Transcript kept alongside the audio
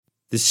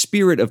The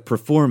spirit of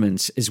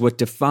performance is what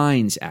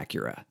defines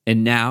Acura,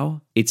 and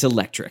now it's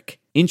electric.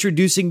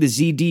 Introducing the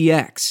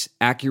ZDX,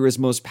 Acura's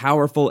most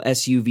powerful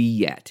SUV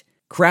yet.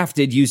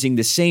 Crafted using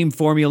the same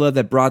formula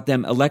that brought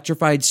them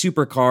electrified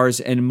supercars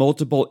and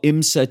multiple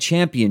IMSA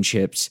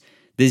championships,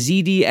 the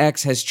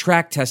ZDX has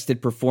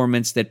track-tested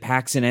performance that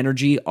packs an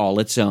energy all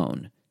its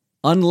own.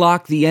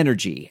 Unlock the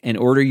energy and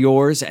order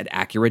yours at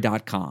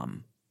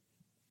Acura.com.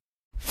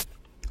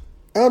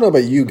 I don't know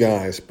about you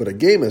guys, but a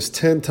game is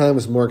 10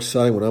 times more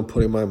exciting when I'm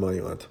putting my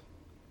money on it.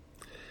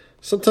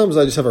 Sometimes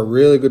I just have a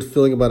really good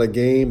feeling about a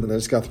game and I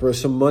just got to throw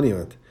some money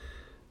on it.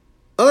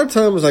 Other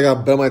times I got to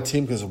bet my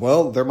team because,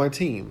 well, they're my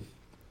team.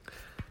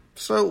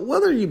 So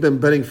whether you've been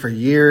betting for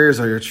years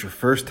or it's your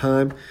first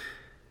time,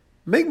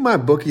 make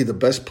MyBookie the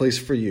best place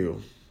for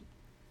you.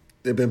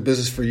 They've been in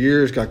business for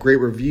years, got great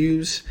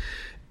reviews.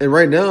 And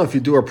right now, if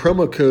you do our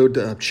promo code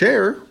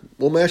CHAIR,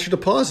 we'll match your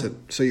deposit.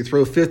 So you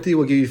throw 50,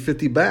 we'll give you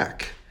 50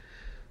 back.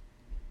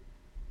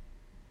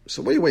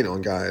 So what are you waiting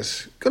on,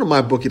 guys? Go to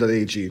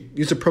mybookie.ag.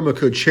 Use the promo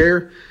code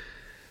CHAIR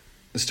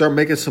and start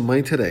making some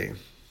money today.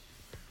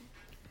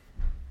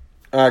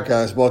 All right,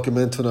 guys. Welcome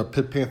into another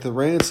Pitt Panther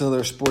Rants,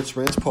 another Sports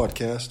Rants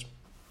podcast.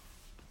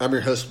 I'm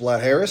your host,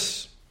 Vlad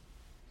Harris.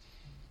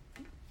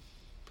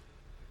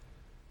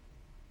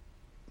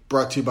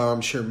 Brought to you by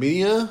Armchair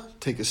Media.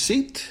 Take a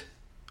seat.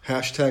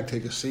 Hashtag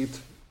take a seat.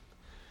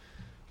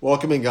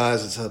 Welcome in,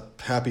 guys. It's a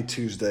happy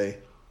Tuesday.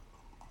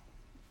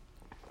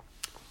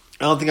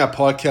 I don't think I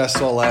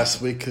podcasted all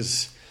last week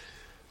because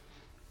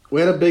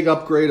we had a big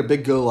upgrade, a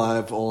big go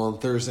live on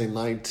Thursday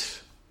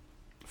night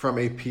from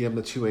 8 p.m.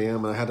 to 2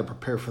 a.m. and I had to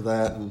prepare for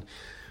that. And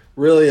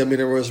really, I mean,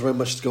 there wasn't really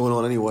much going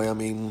on anyway. I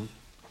mean,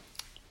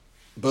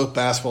 both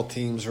basketball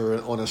teams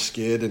are on a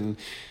skid, and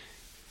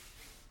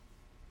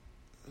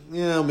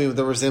yeah, I mean,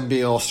 there was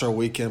NBA All-Star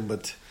Weekend,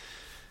 but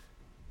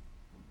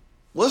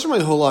wasn't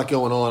really a whole lot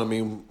going on. I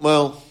mean,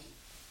 well,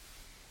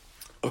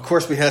 of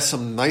course, we had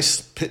some nice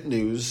Pitt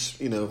news,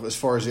 as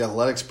far as the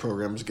athletics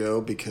programs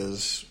go,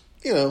 because,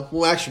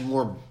 actually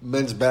more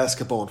men's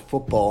basketball and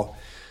football,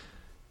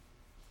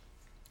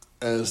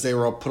 as they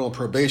were all put on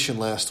probation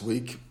last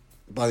week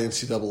by the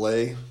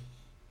NCAA.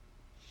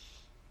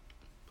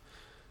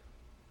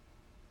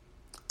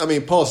 I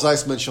mean, Paul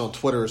Zeiss mentioned on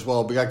Twitter as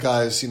well, we got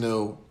guys,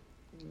 from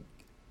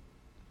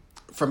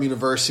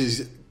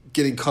universities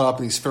getting caught up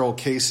in these federal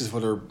cases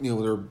where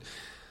they're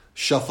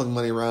shuffling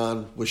money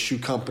around with shoe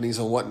companies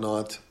and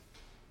whatnot.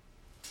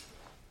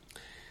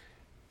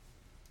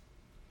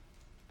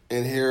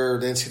 And here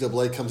the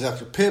NCAA comes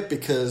after Pitt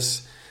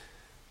because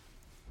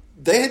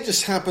they had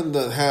just happened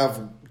to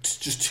have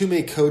just too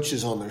many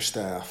coaches on their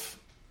staff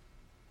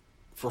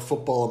for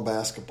football and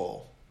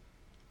basketball.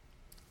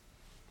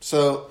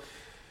 So,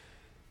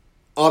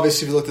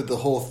 obviously, if you looked at the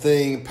whole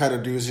thing, Pat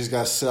Narduzzi's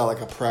got to sit out like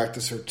a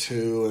practice or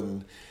two,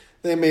 and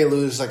they may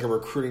lose like a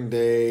recruiting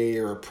day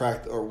or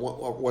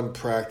one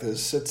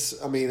practice.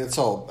 It's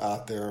all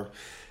out there.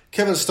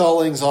 Kevin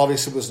Stallings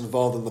obviously was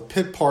involved in the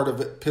Pitt part of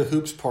it, Pitt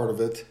Hoops part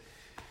of it.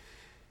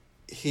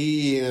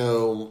 He,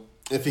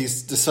 if he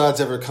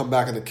decides ever to come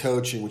back into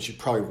coaching, which he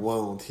probably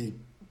won't, he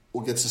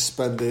will get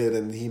suspended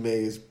and he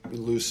may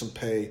lose some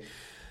pay.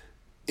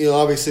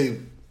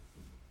 Obviously,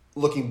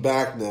 looking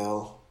back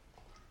now,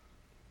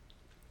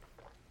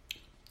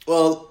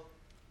 well,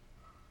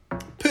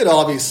 Pitt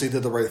obviously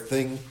did the right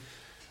thing.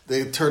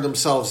 They turned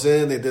themselves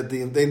in.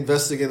 They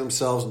investigated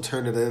themselves and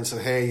turned it in and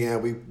said, "Hey, yeah,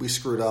 we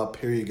screwed up.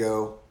 Here you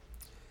go.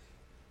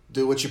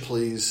 Do what you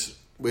please.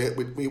 We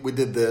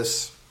did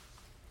this."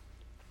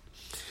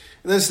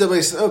 And then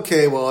somebody said,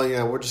 "Okay, well,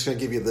 yeah, we're just going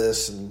to give you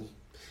this." And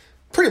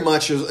pretty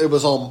much it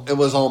was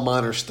all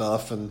minor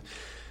stuff. And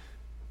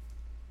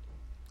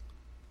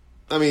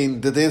I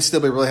mean, did the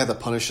NCAA really have to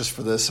punish us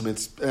for this? I mean,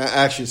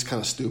 it's kind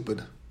of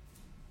stupid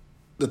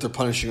that they're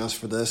punishing us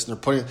for this,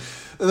 and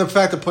the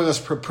fact they're putting us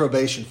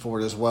probation for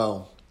it as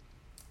well.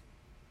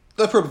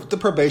 The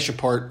probation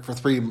part for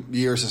 3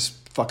 years is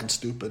fucking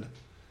stupid.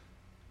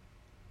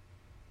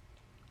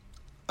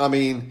 I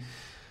mean,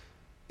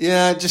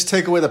 yeah, just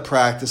take away the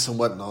practice and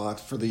whatnot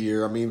for the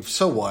year. I mean,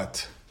 so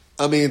what?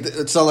 I mean,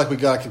 it's not like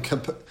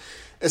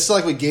it's not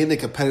like we gained a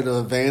competitive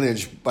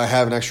advantage by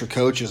having extra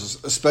coaches,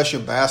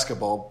 especially in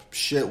basketball.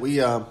 Shit,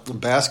 in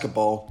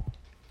basketball,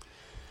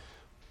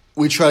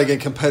 we try to get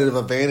competitive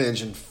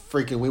advantage, and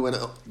freaking we went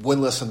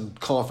winless in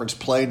conference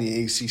play in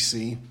the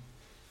ACC.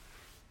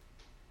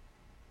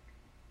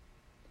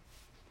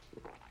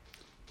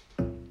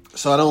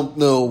 So I don't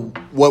know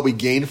what we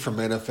gained from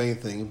it, if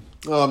anything.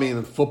 Oh, I mean,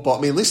 in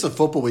football, at least in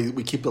football,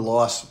 we keep the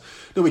loss.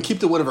 No, we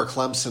keep the win over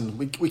Clemson.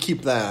 We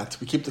keep that.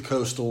 We keep the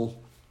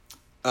Coastal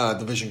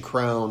Division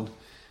crown.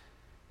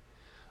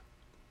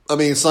 I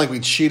mean, it's not like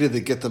we cheated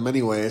to get them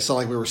anyway. It's not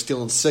like we were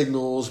stealing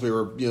signals. We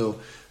were,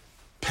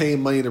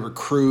 paying money to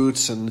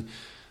recruits and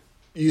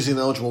using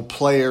eligible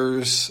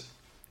players.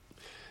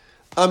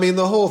 I mean,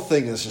 the whole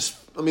thing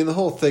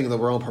that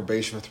we're on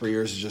probation for 3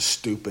 years is just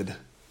stupid.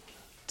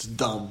 It's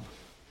dumb.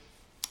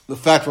 The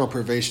fact we're on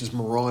probation is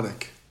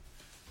moronic.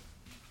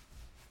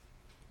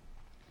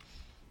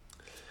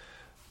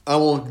 I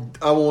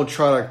won't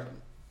try to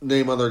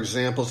name other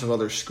examples of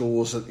other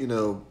schools that,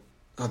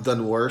 have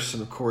done worse.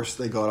 And, of course,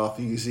 they got off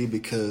easy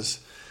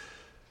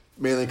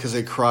mainly because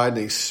they cried and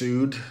they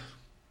sued.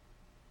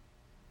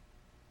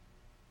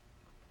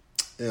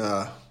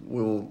 Yeah,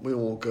 we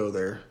won't go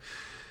there.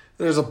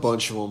 There's a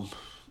bunch of them.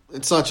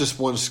 It's not just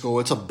one school.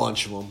 It's a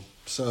bunch of them.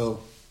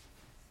 So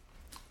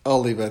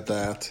I'll leave it at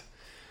that.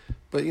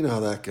 But you know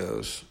how that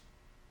goes.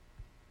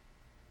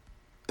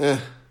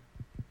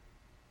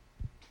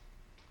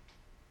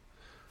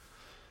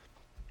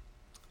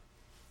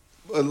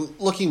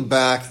 Looking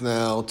back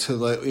now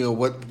to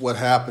what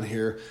happened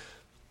here,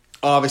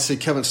 obviously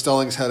Kevin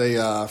Stelling's had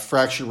a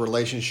fractured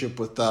relationship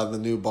with the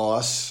new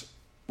boss,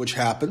 which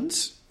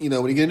happens. When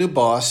you get a new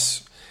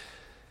boss,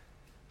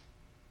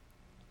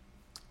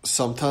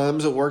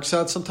 sometimes it works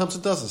out, sometimes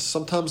it doesn't.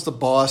 Sometimes the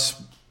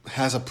boss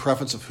has a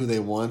preference of who they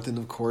want, and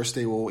of course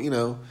they will,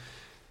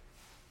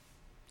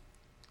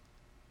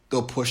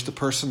 they'll push the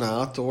person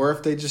out, or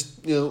if they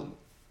just,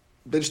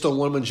 they just don't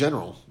want them in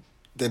general.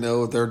 They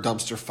know they're a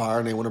dumpster fire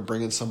and they want to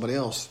bring in somebody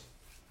else.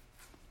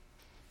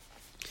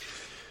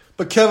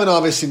 But Kevin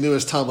obviously knew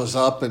his time was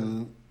up,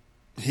 and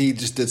he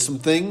just did some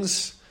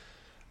things.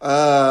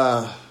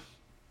 A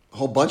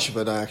whole bunch of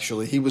it,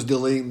 actually. He was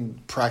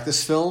deleting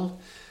practice film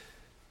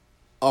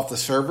off the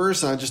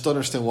servers, and I just don't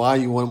understand why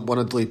you want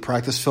to delete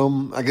practice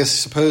film.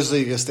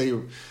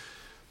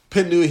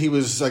 Pitt knew he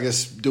was,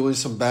 doing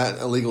some bad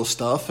illegal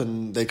stuff,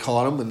 and they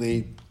caught him, and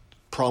they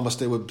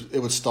promised it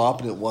would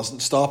stop, and it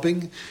wasn't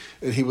stopping.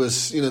 And he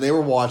was, they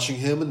were watching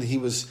him, and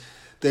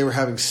they were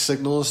having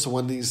signals to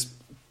when these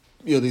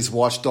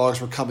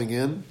watchdogs were coming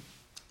in,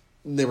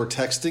 and they were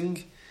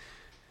texting.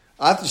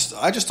 I just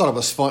thought it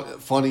was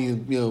funny.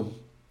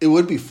 It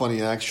would be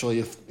funny actually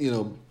if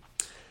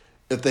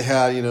they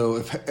had,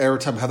 if every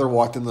time Heather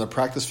walked into the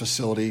practice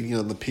facility,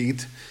 in the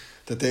Pitt,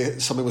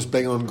 that somebody was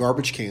banging on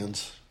garbage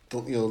cans to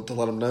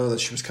let them know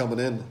that she was coming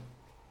in.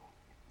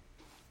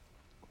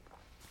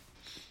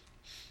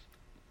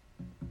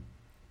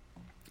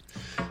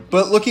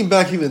 But looking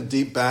back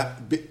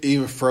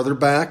even further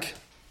back,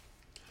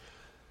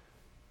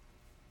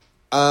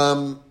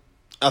 I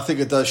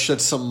think it does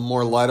shed some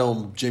more light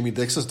on Jamie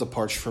Dixon's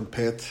departure from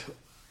Pitt.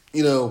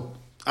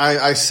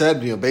 I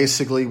said,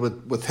 basically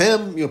with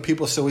him,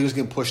 people said he was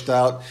getting pushed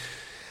out.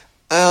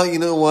 You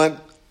know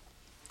what?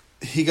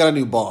 He got a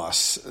new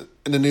boss,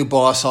 and the new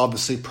boss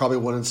obviously probably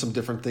wanted some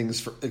different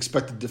things,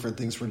 expected different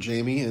things for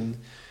Jamie, and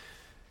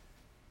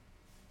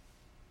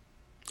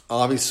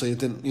obviously it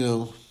didn't.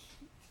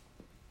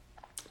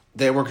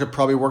 They could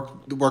probably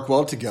work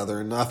well together,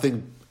 and I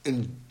think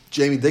in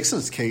Jamie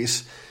Dixon's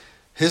case,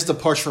 his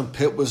departure from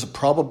Pitt was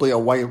probably a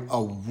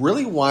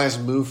really wise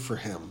move for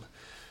him,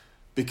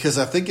 because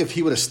I think if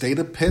he would have stayed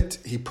at Pitt,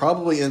 he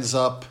probably ends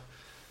up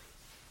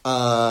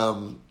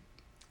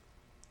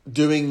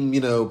doing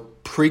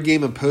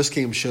pregame and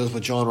postgame shows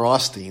with John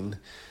Rothstein,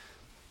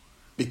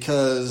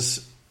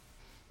 because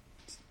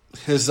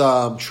his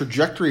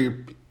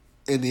trajectory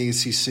in the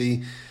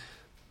ACC,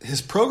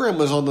 his program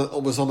was on the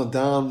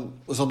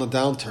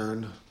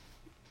downturn,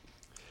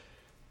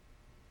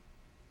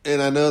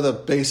 and I know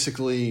that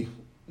basically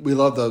we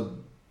love to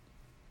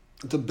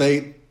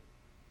debate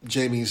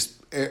Jamie's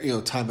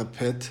time at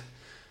Pitt,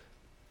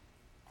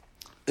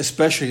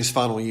 especially his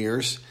final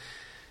years.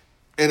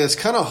 And it's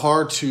kind of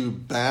hard to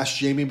bash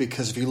Jamie,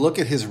 because if you look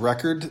at his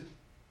record,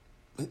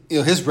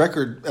 his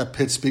record at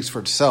Pitt speaks for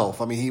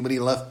itself. I mean, when he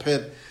left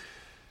Pitt,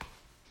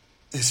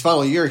 his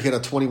final year, he had a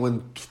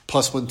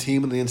 21-plus win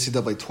team in the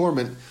NCAA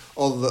tournament,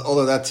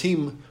 although that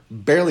team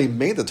barely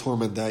made the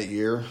tournament that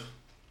year.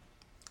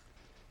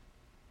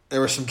 There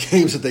were some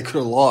games that they could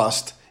have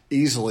lost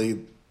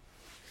easily.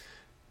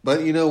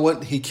 But you know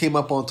what? He came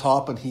up on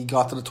top, and he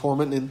got to the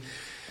tournament. And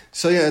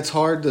so, yeah, it's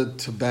hard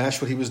to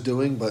bash what he was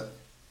doing, but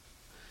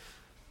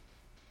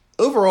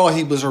overall,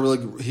 he was a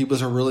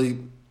really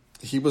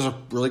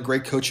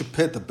great coach at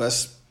Pitt.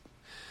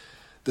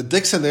 The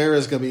Dixon era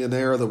is going to be an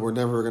era that we're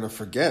never going to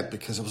forget,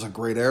 because it was a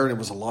great era and it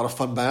was a lot of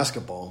fun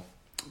basketball.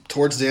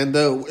 Towards the end,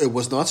 though, it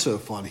was not so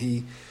fun.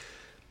 He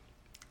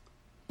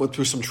went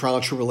through some trial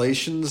and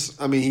tribulations.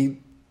 I mean, he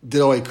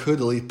did all he could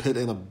to leave Pitt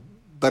in a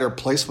better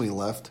place when he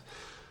left.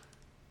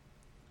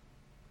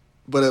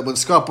 But when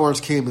Scott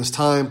Barnes came, his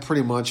time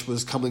pretty much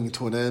was coming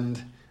to an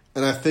end.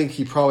 And I think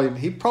he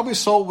probably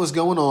saw what was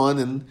going on,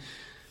 and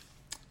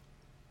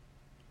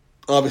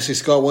obviously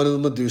Scott wanted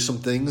him to do some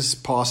things,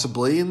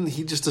 possibly, and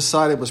he just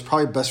decided it was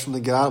probably best for him to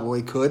get out while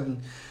he could.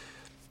 And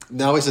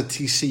now he's at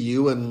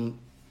TCU, and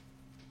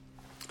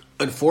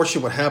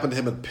unfortunately what happened to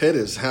him at Pitt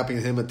is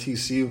happening to him at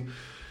TCU,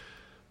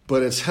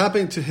 but it's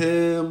happening to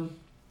him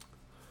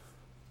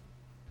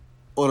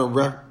on a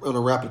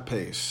rapid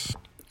pace.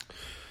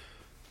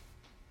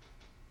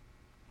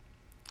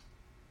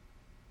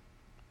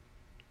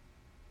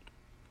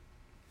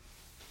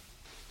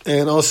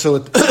 And also,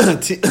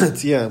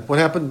 what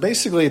happened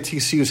basically at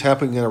TCU is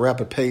happening at a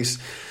rapid pace.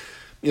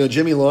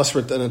 Jimmy lost for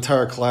an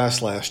entire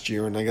class last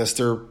year, and I guess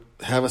they're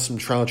having some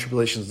trial and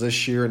tribulations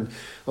this year. And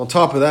on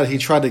top of that, he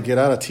tried to get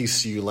out of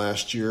TCU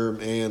last year,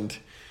 and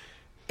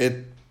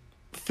it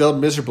failed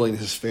miserably in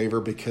his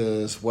favor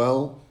because,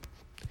 well,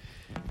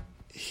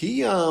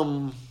 he,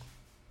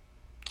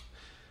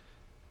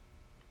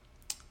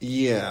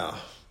 yeah,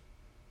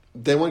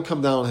 they wouldn't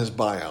come down on his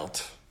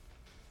buyout.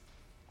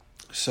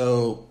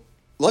 So,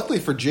 luckily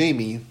for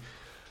Jamie,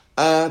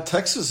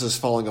 Texas is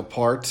falling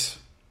apart.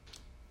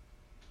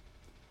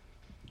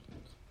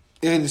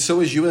 And so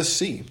is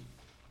USC.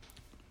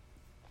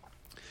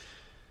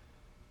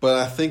 But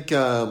I think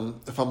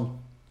if I'm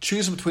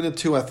choosing between the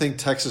two, I think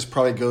Texas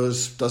probably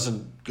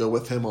doesn't go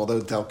with him,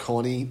 although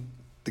Delconi,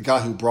 the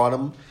guy who brought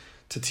him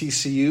to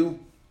TCU,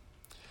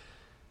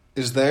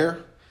 is there.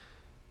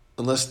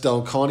 Unless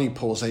Delconi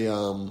pulls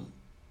a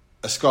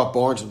Scott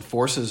Barnes and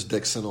forces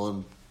Dixon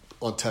on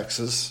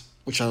Texas,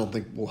 which I don't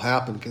think will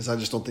happen because I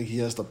just don't think he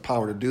has the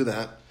power to do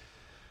that.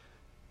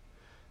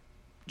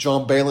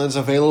 John Balin's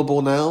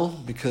available now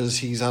because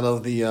he's out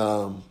of the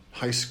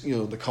high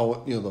school, the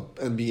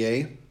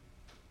NBA.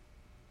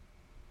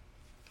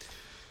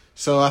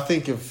 So I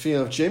think if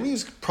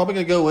Jamie's probably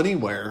going to go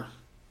anywhere,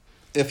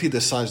 if he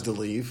decides to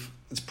leave,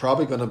 it's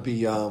probably going to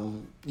be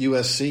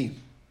USC.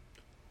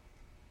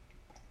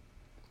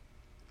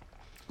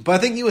 But I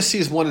think USC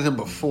has wanted him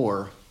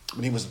before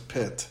when he was at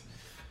Pitt.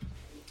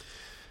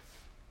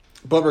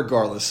 But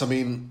regardless, I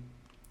mean,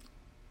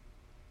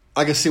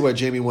 I can see why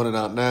Jamie wanted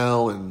out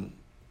now, and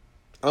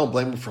I don't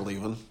blame him for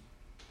leaving.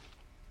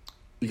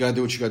 You got to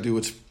do what you got to do.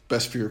 What's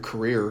best for your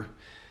career.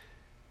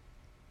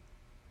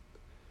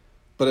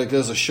 But it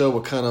goes to show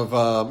what kind of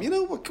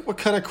what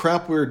kind of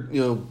crap we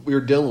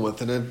were dealing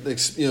with, and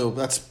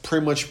that's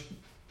pretty much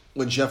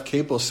when Jeff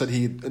Capel said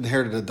he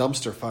inherited a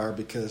dumpster fire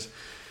because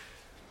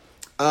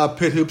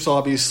Pitt Hoops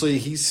obviously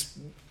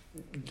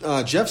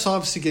Jeff's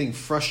obviously getting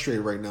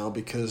frustrated right now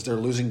because they're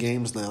losing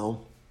games now.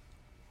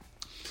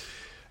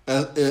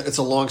 It's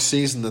a long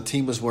season. The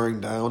team is wearing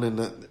down,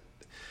 and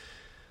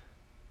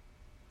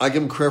I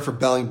give him credit for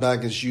battling back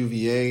against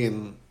UVA,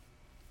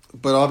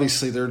 but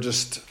obviously they're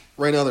just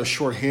right now they're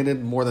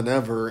shorthanded more than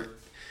ever.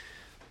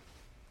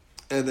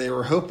 And they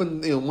were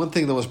hoping, one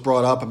thing that was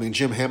brought up. I mean,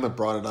 Jim Hammett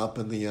brought it up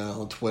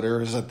on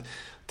Twitter is that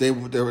they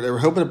were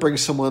hoping to bring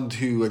someone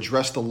to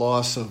address the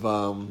loss of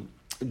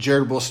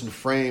Jared Wilson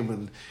Frame,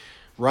 and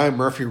Ryan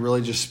Murphy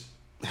really just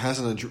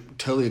hasn't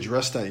totally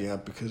addressed that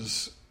yet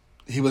because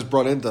he was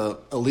brought in to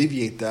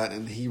alleviate that,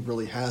 and he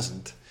really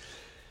hasn't.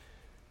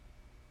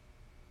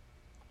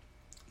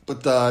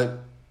 But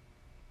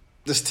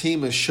this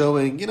team is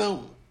showing,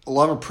 a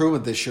lot of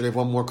improvement this year. They've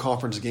won more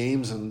conference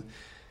games, and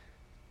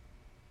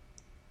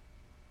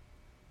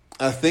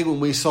I think when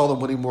we saw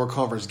them winning more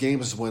conference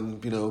games is when,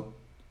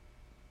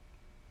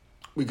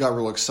 we got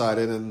real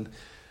excited, and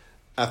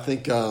I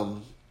think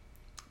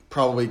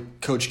probably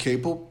Coach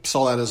Capel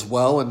saw that as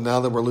well, and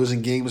now that we're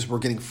losing games, we're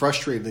getting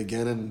frustrated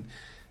again, and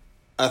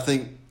I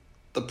think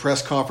the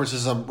press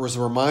conferences was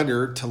a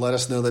reminder to let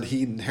us know that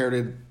he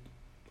inherited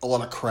a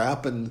lot of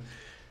crap, and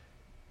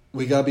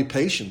we got to be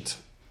patient.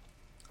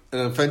 And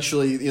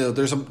eventually,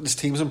 this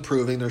team's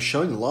improving. They're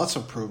showing lots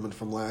of improvement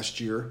from last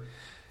year.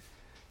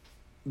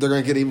 They're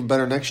going to get even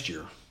better next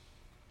year.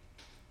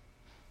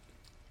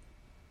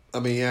 I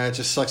mean, yeah, it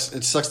just sucks.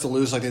 It sucks to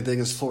lose like they did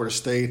against Florida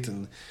State,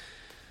 and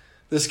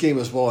this game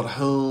as well at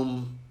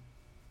home.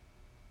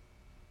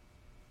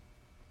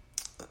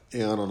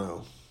 Yeah, I don't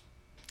know.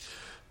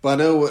 But I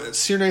know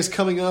Senior Night's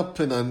coming up,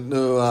 and I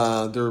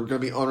know they're going to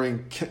be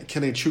honoring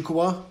Kenny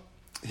Chukwuka.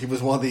 He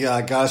was one of the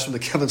guys from the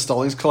Kevin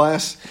Stallings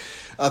class.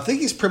 I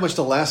think he's pretty much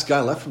the last guy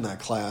left from that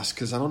class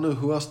because I don't know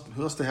who else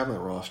they have on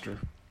that roster.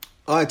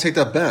 I take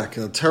that back.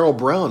 Terrell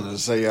Brown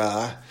is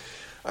I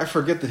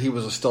forget that he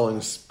was a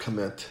Stallings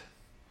commit.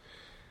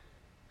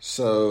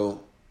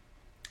 So,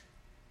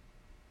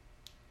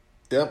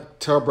 yep,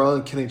 Terrell Brown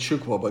and Kenny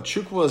Chukwuka. But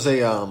Chukwuka is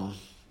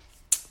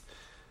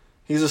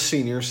he's a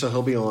senior, so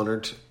he'll be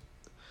honored.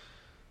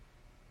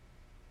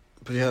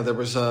 But yeah, there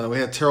was we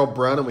had Terrell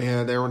Brown and we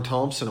had Aaron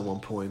Thompson at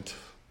one point.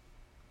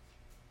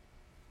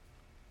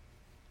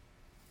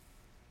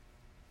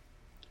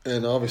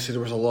 And obviously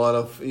there was a lot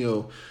of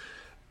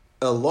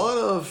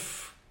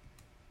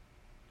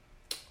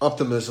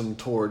optimism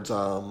towards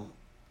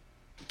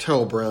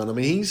Terrell Brown. I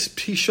mean,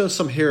 he showed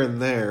some here and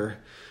there,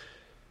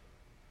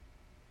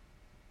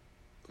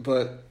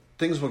 but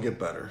things will get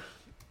better.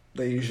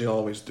 They usually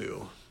always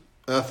do.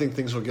 And I think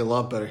things will get a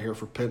lot better here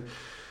for Pitt.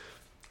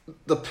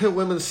 The Pitt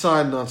women's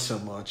side, not so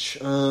much.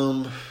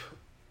 I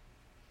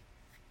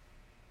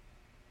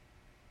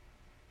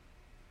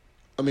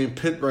mean,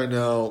 Pitt right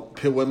now,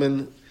 Pitt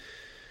women.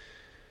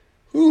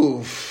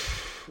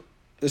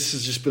 This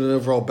has just been an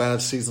overall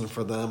bad season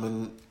for them,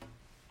 and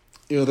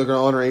they're going to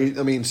honor.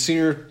 I mean,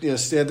 senior. They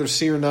had their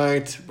senior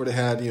night where they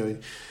had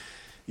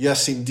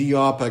Yessine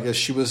Diop. I guess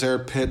she was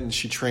there at Pitt and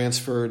she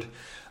transferred.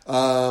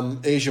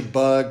 Asia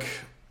Bug,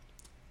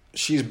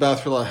 she's battled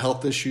through a lot of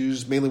health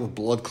issues, mainly with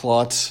blood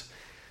clots.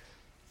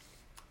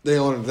 They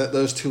honored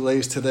those two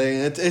ladies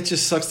today, and it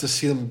just sucks to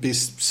see them be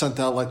sent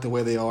out like the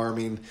way they are. I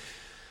mean,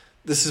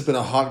 this has been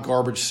a hot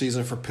garbage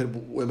season for Pitt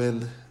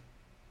women.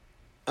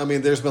 I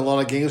mean, there's been a lot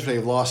of games where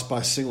they've lost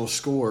by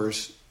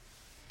single-digit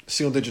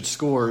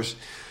scores.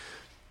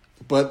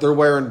 but they're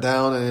wearing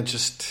down, and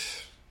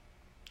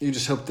you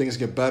just hope things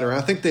get better.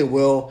 I think they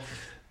will.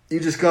 You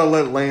just got to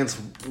let Lance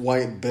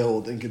White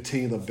build and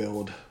continue to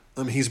build.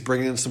 I mean, he's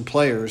bringing in some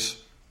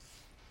players.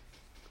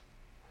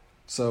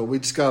 So we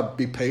just got to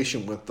be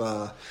patient with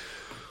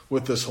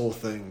this whole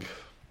thing.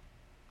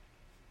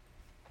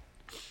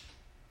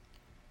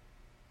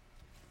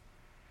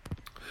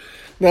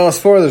 Now, as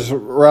far as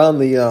around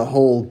the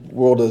whole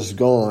world has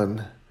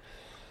gone,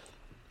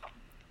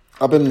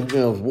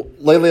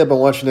 lately I've been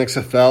watching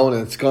XFL,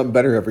 and it's gotten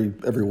better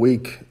every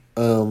week.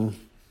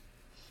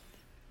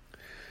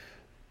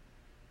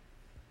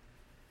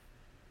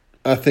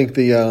 I think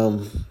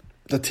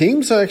the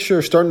teams actually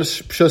are starting to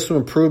show some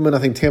improvement. I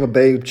think Tampa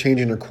Bay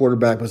changing their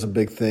quarterback was a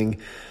big thing.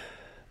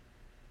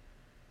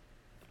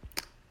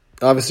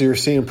 Obviously, you're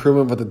seeing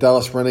improvement with the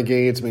Dallas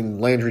Renegades. I mean,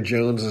 Landry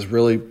Jones has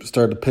really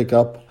started to pick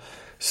up.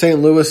 St.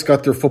 Louis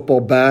got their football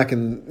back,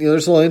 and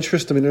there's a lot of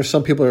interest. I mean, there's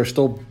some people that are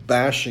still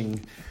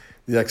bashing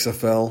the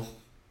XFL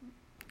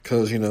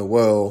because,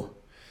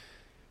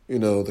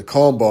 the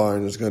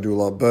Combine is going to do a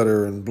lot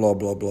better and blah,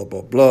 blah, blah,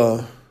 blah,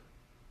 blah.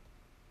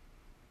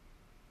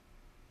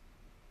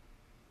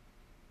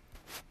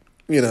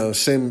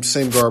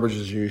 Same garbage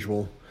as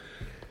usual.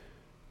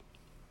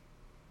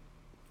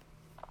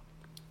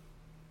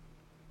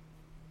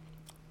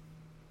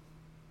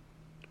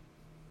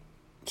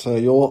 So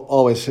you'll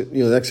always, the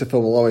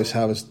XFL will always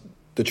have its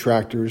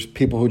detractors,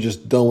 people who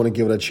just don't want to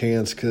give it a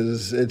chance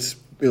because it's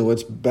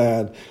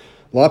bad.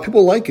 A lot of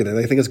people like it, and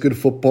they think it's good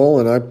football,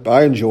 and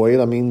I enjoy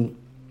it. I mean,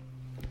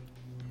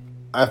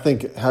 I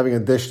think having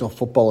additional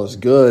football is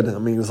good. I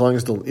mean, as long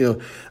as I don't think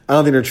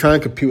they're trying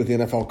to compete with the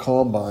NFL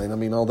Combine. I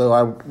mean,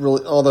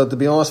 although to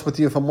be honest with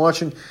you, if I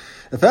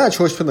had a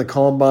choice between the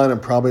Combine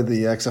and probably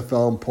the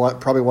XFL, and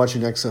probably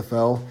watching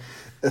XFL,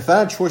 if I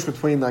had a choice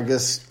between,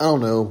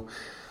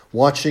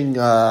 watching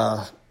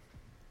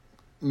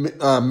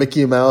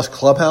Mickey Mouse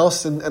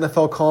Clubhouse and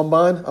NFL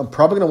Combine, I'm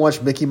probably going to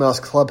watch Mickey Mouse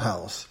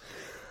Clubhouse.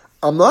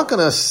 I'm not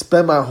going to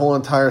spend my whole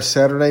entire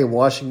Saturday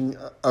watching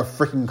a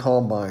freaking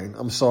Combine.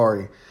 I'm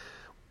sorry.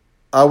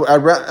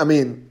 I'd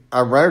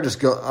rather just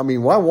go. I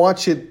mean, why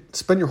watch it?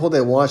 Spend your whole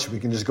day watching. You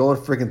can just go on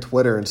freaking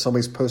Twitter and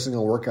somebody's posting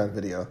a workout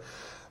video.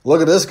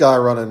 Look at this guy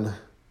running.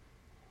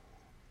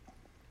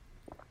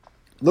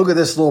 Look at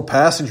this little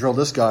passing drill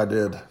this guy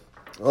did.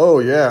 Oh,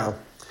 yeah.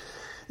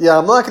 Yeah,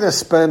 I'm not going to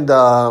spend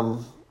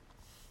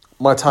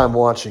my time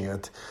watching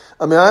it.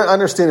 I mean, I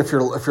understand if you're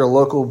a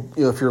local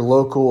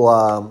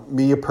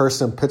media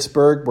person in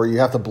Pittsburgh, where you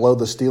have to blow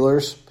the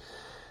Steelers,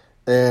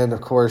 and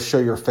of course show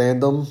your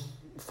fandom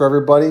for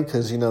everybody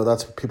because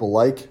that's what people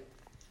like.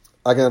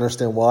 I can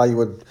understand why you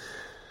would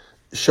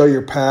show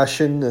your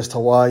passion as to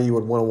why you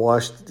would want to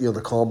watch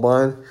the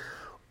Combine.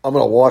 I'm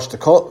going to watch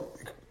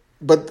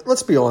but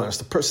let's be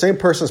honest. The same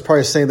person is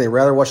probably saying they'd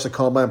rather watch the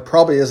Combine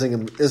probably isn't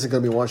going to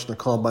be watching the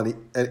Combine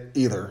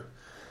either.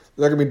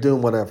 They're going to be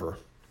doing whatever.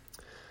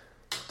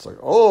 It's like,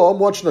 oh, I'm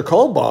watching the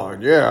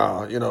Combine.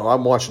 Yeah,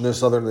 I'm watching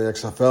this other than the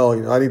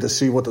XFL. I need to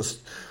see what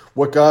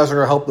guys are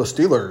going to help the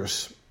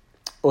Steelers.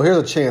 Well, here's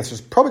a chance.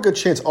 There's probably a good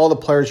chance all the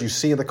players you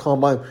see in the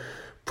Combine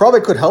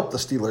probably could help the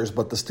Steelers,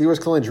 but the Steelers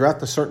can only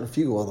draft a certain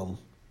few of them.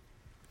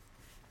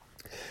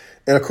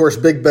 And, of course,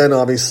 Big Ben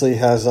obviously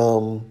has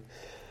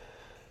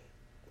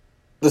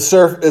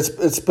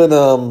it's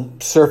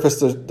been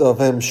surfaced of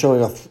him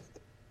showing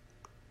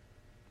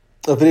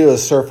a video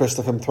has surfaced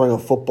of him throwing a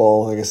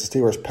football. I guess the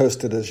Steelers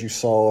posted, as you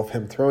saw, of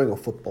him throwing a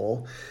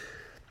football.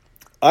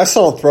 I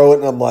saw him throw it,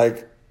 and I'm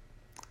like,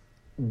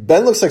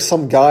 Ben looks like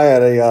some guy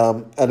at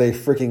a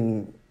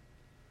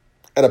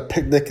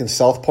picnic in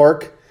South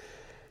Park,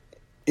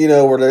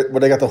 where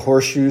they got the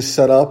horseshoes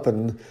set up,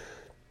 and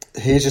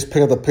he's just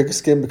picking up the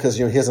pigskin because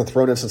he hasn't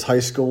thrown it since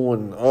high school,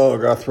 and I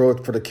gotta throw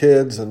it for the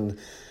kids, and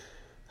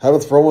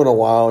haven't thrown in a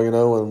while,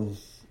 and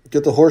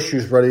get the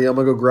horseshoes ready. I'm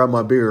gonna go grab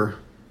my beer.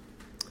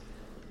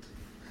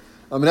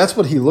 I mean, that's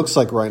what he looks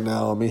like right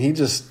now. I mean, he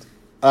just,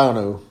 I don't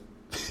know.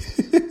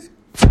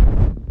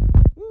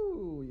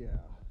 Ooh, yeah.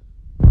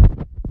 I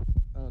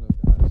don't know,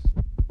 guys.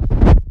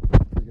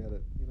 Forget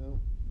it,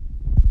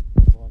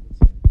 That's all I can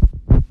say.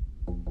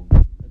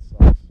 It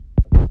sucks.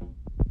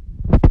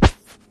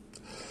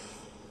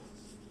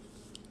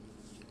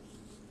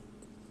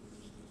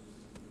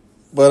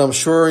 But I'm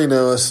sure,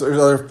 there's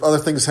other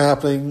things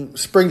happening.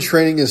 Spring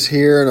training is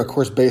here, and, of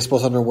course,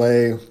 baseball's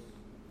underway.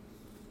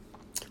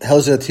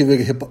 Jose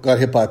Altuve got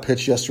hit by a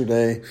pitch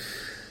yesterday.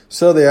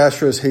 So the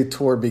Astros hate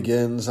tour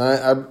begins.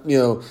 I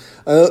know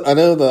the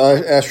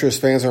Astros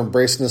fans are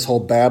embracing this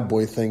whole bad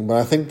boy thing, but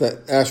I think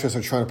that Astros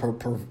are trying to,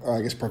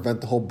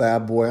 prevent the whole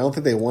bad boy. I don't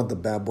think they want the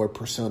bad boy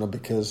persona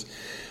because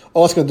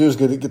all it's going to do is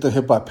get them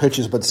hit by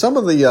pitches. But some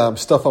of the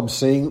stuff I'm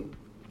seeing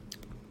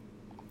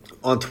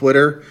on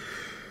Twitter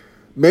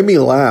made me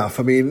laugh.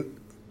 I mean,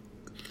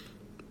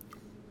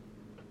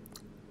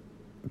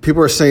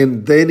 people are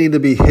saying they need to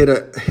be hit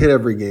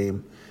every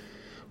game.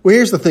 Well,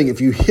 here's the thing.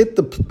 If you hit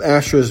the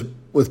Astros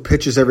with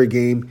pitches every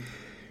game,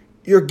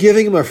 you're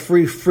giving them a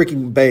free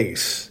freaking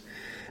base.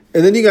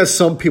 And then you got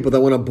some people that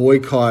want to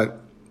boycott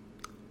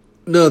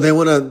No, they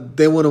want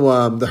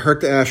to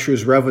hurt the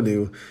Astros'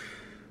 revenue.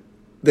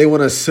 They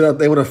want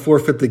to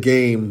forfeit the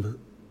game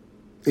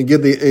and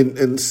give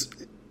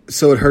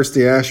so it hurts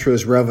the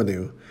Astros'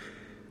 revenue.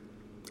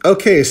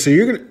 Okay, so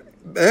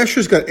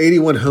Astros got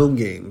 81 home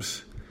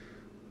games.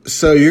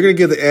 So you're going to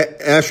give the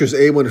Astros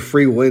 81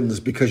 free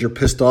wins because you're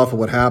pissed off at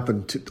what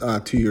happened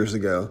 2 years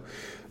ago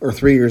or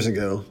 3 years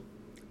ago.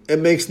 It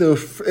makes some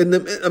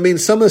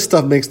of this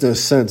stuff makes no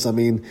sense. I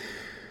mean,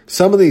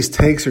 some of these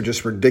takes are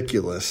just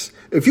ridiculous.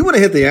 If you want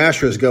to hit the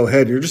Astros, go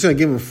ahead. You're just going to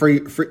give them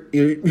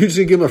you're just going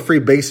to give them a free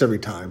base every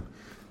time.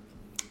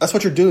 That's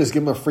what you're doing, is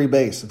give them a free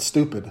base. It's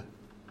stupid.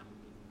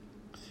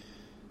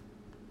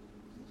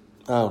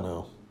 I don't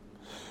know.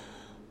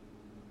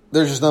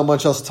 There's just not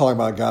much else to talk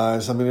about,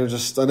 guys. I mean,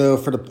 I know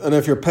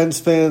if you're Pens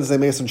fans, they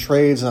made some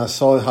trades, and I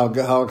saw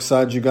how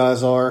excited you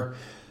guys are.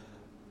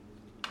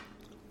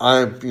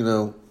 I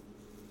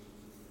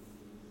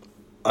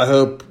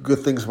hope good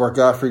things work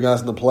out for you guys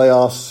in the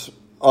playoffs.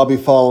 I'll be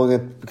following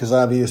it because I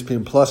have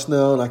ESPN Plus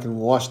now, and I can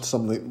watch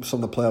some of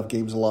the playoff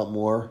games a lot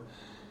more.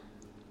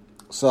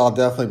 So I'll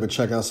definitely be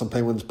checking out some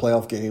Penguins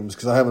playoff games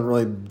because I haven't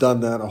really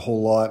done that a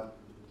whole lot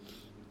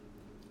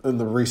in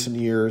the recent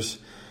years.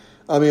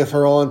 I mean, if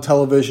they're on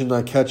television,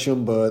 I catch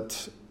them,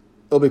 but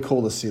it'll be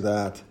cool to see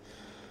that.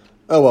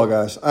 Oh, well,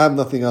 guys, I have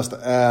nothing else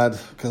to add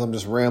because I'm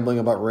just rambling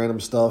about random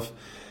stuff.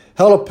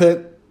 Hell to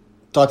Pitt.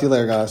 Talk to you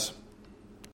later, guys.